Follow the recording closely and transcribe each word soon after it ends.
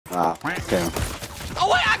Ah, okay. Oh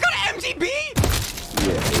wait, I got an MGB.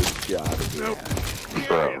 Yeah, he's got it. Bro,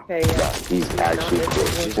 Okay, yeah. he's actually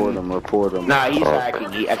close. Report him. Nah, he's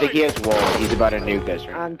hacking. I think he has wall. He's about to nuke us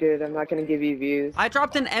right now. I'm good. I'm not gonna give you views. I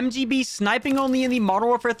dropped an MGB sniping only in the Modern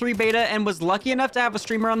Warfare 3 beta and was lucky enough to have a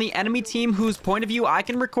streamer on the enemy team whose point of view I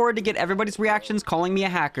can record to get everybody's reactions calling me a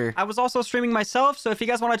hacker. I was also streaming myself, so if you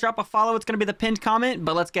guys want to drop a follow, it's going to be the pinned comment,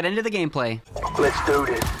 but let's get into the gameplay. Let's do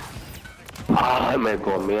this. Ah, my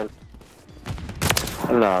God, man.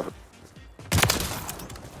 Nah.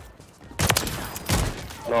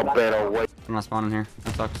 No better way. I'm not spawning here.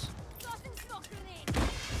 That sucks.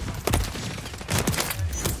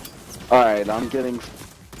 Alright, I'm getting...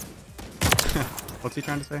 What's he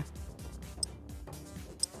trying to say?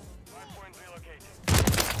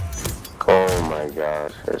 Oh my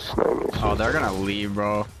gosh, there's snow. Oh, they're gonna leave,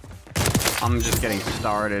 bro. I'm just getting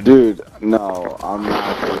started. Dude, no, I'm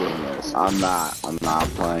not doing this. I'm not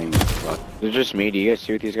playing this. It's just me. Do you guys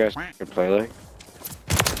see what these guys can play like?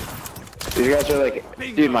 These guys are like,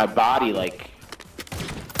 dude, my body like.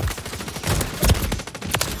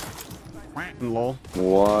 Lol.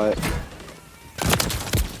 What?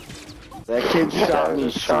 That kid shot me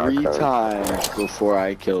 3 times before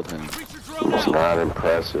I killed him. It's not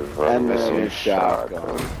impressive, bro. And This then a is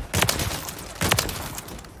shotgun.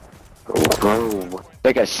 Bro.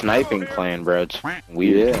 Like a sniping clan, bro. It's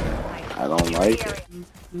weird. Yeah, I don't like it.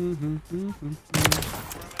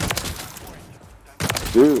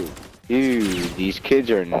 Dude. Dude, these kids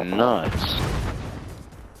are nuts.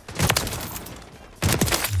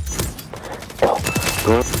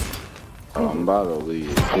 I'm about to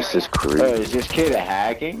leave. This is crazy. Bro, is this kid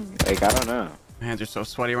hacking? Like, I don't know. My hands are so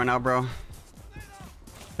sweaty right now, bro. I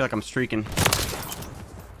feel like I'm streaking.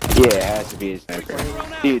 Yeah, it has to be a sniper.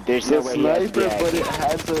 Dude, there's no It's a way he has to be sniper, but hacking. it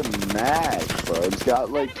has a mag, bro. It's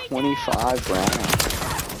got like 25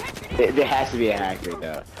 rounds. There has to be a hacker,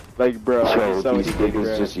 though. Like, bro, So so these many niggas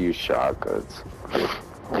bro. just use shotguns.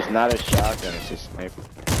 It's not a shotgun, it's a sniper.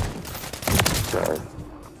 Sorry.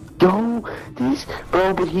 Yo, these,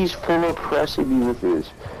 bro, but he's full of pressing me with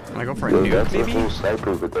this. Can I go for a Yo, nuke, that's a maybe? full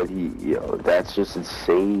sniper, but then yo, that's just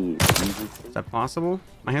insane. Is that possible?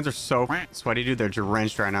 My hands are so sweaty, dude. They're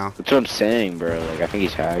drenched right now. That's what I'm saying, bro. Like, I think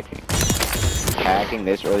he's hacking. Hacking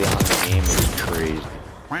this early on in the game is crazy.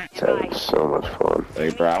 It's having so much fun.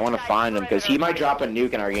 Like, bro, I want to find him, because he might drop a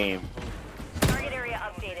nuke in our game. Target area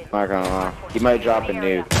updated. Not gonna lie. He might drop a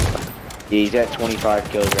nuke. Yeah, he's at 25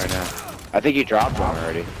 kills right now. I think he dropped one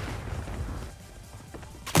already.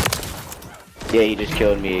 Yeah, he just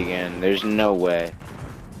killed me again. There's no way.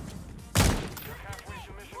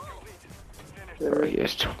 Bro, he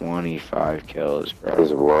has 25 kills,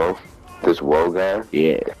 bro. This Whoh guy?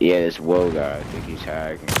 Yeah, this Whoh guy. I think he's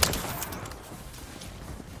hacking.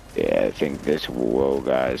 Yeah, I think this Whoh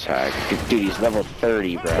guy is hacking. Dude, he's level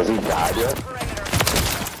 30, bro. Has he died yet?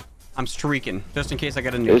 I'm streaking, just in case I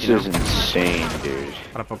get a nuke. This you is know? insane, dude.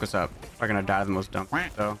 Gotta focus up. I'm gonna die the most dumb.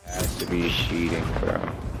 So Has to be cheating, bro.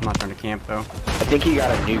 I'm not trying to camp though. I think he got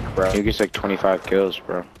a nuke, bro. Nuke is like 25 kills,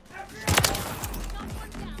 bro.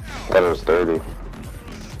 That was 30.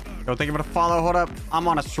 Yo, think about a follow. Hold up. I'm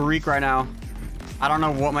on a streak right now. I don't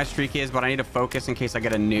know what my streak is, but I need to focus in case I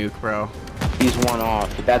get a nuke, bro. He's one off.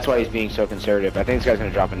 That's why he's being so conservative. I think this guy's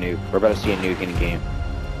gonna drop a nuke. We're about to see a nuke in the game.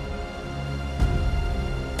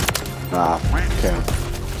 Nah, okay.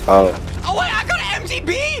 Oh wait, I got an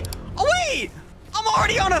MGB. Oh wait, I'm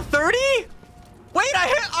already on a 30. Wait,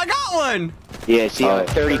 I got one. Yeah, see,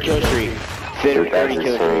 30 kill streak. 30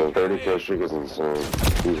 kill streak. 30 kill streak is insane.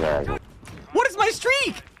 He's hacking. What is my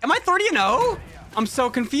streak? Am I 30-0? I'm so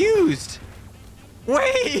confused.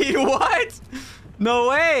 Wait, what? No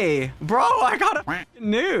way. Bro, I got a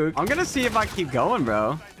nuke. I'm gonna see if I keep going,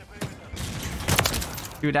 bro.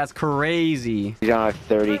 Dude, that's crazy. He's on a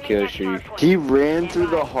 30 kill streak. He ran through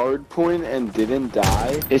the hard point and didn't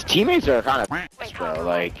die. His teammates are kind of bro.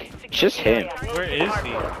 Like, it's just him. Where is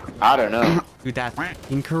he? I don't know. Dude, that's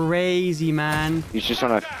fucking crazy, man. He's just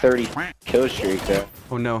on a 30 kill streak, though.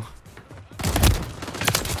 Oh, no.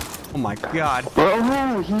 Oh, my God.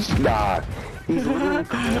 Bro, he's not. He's literally...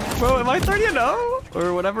 Bro, am I 30-0?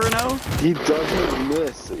 Or whatever, no? He doesn't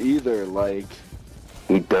miss either, like...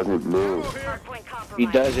 He doesn't move. He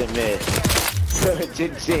doesn't miss. It's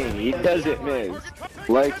insane. He doesn't miss.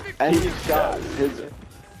 Like, any shot, his...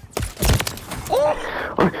 Oh!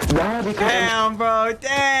 Nah, because Damn, bro,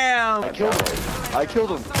 damn! I killed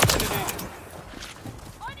him.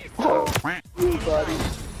 Buddy.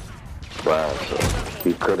 wow, so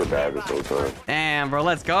he could have died this whole time. Damn, bro,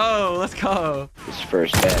 let's go, let's go. His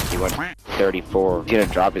first death, he went 34. He's gonna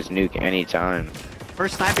drop his nuke anytime.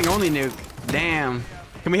 First sniping only nuke. Damn.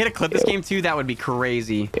 Can we hit a clip this game too? That would be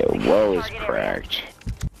crazy. Yeah, Whoh is cracked.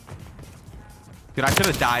 Dude, I could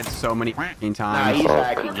have died so many Nah, times. he's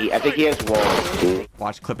hacking. I think he has walls.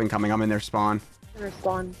 Watch clipping coming. I'm in their spawn.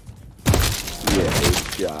 Respond. Yeah,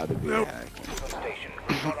 it's gotta be hacking.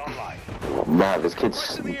 Nah, this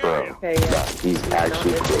kid's, bro. Okay, yeah. Nah, he's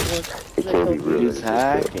actually close. It can't be real. He's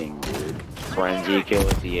hacking, dude. Frenzy kill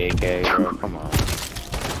with the AK, bro. Come on.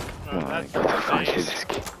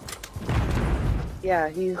 Yeah,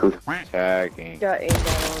 he's Hacking. got aimed at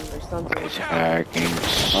him or something. Hacking.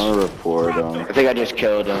 I'll report him. I think I just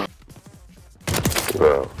killed him.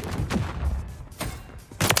 Bro.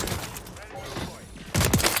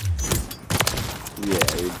 Yeah,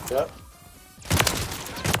 dude.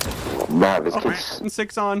 Nah, this kid's... And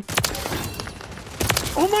 6 on.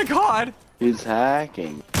 Oh my god. He's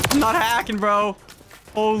hacking. I'm not hacking, bro.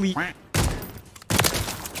 Holy.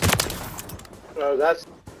 Bro, that's...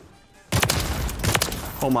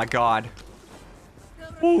 Oh my god.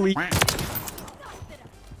 Holy.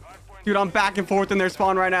 Dude, I'm back and forth in their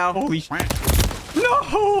spawn right now. Holy. No,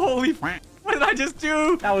 holy. What did I just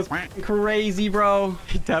do? That was crazy, bro.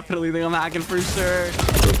 I definitely think I'm hacking for sure.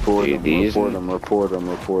 Report him, These- report him, report him,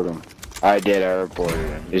 report him. I did, I reported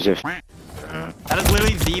him. It's just... That is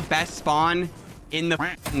literally the best spawn in the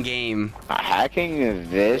game. Hacking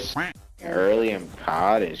this early in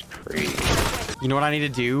COD is crazy. You know what I need to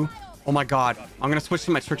do? Oh my god. I'm gonna switch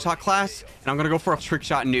to my trick shot class, and I'm gonna go for a trick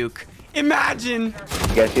shot nuke. Imagine!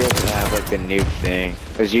 I guess he doesn't have like the nuke thing.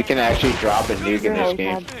 Because you can actually drop a nuke in this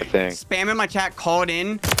game, I think. Spam in my chat, call it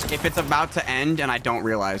in if it's about to end and I don't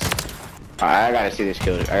realize. I gotta see this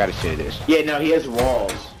kill. I gotta see this. Yeah, no, he has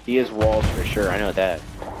walls. He has walls for sure. I know that.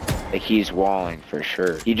 Like he's walling for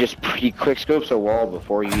sure. He quick scopes a wall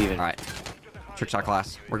before you even. All right, trick shot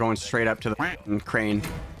class. We're going straight up to the crane,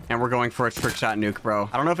 and we're going for a trick shot nuke, bro.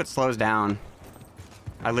 I don't know if it slows down.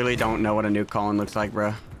 I literally don't know what a nuke calling looks like,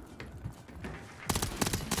 bro.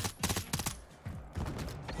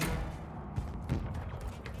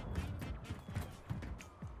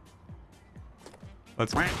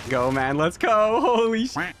 Let's go, man. Let's go. Holy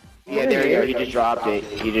shit. Yeah, there you go. He just dropped it.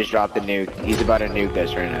 He just dropped the nuke. He's about to nuke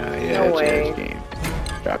us right now. Yeah, No way. His game.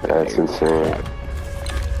 Drop the That's nuke. insane.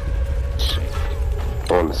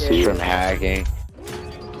 I want to see He's it. from hacking.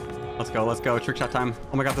 Let's go. Let's go. Trick shot time.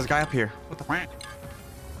 Oh my god, this guy up here. What the fuck?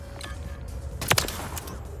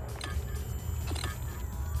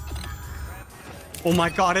 Oh my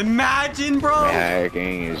god, imagine, bro.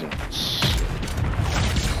 Hacking is.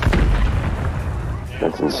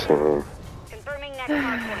 That's insane. Confirming next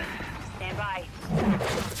hardpoint. Stand by.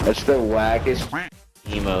 That's the wackest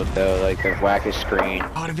emote though. Like the wackest screen.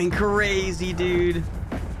 That would have been crazy, dude.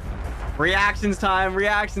 Reactions time.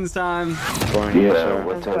 Reactions time. Yeah,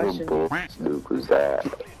 what type of bullshit nuke was that?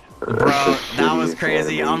 Bro, that was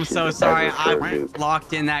crazy. I'm so sorry. I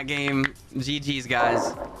locked in that game. GG's,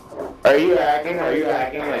 guys. Are you hacking? Are you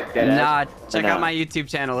hacking like dead Nah, ass? check No. out my YouTube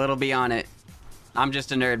channel. It'll be on it. I'm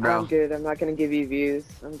just a nerd, bro. I'm good. I'm not gonna give you views.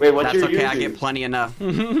 Wait, what's That's your okay. I YouTube? get plenty enough.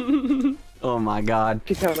 Oh my god.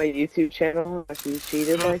 Check out my YouTube channel. If you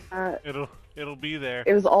cheated like that, It'll be there.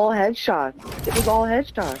 it was all headshots. It was all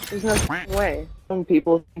headshots. There's no way. Some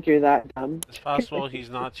people think you're that dumb. It's possible he's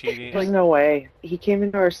not cheating. There's no way. He came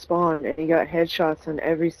into our spawn and he got headshots on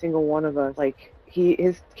every single one of us. Like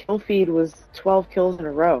his kill feed was 12 kills in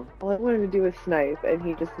a row. All I wanted to do was snipe, and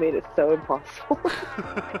he just made it so impossible.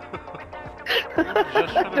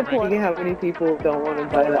 To point how many people don't want to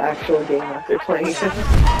buy the actual game after playing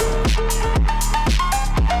it.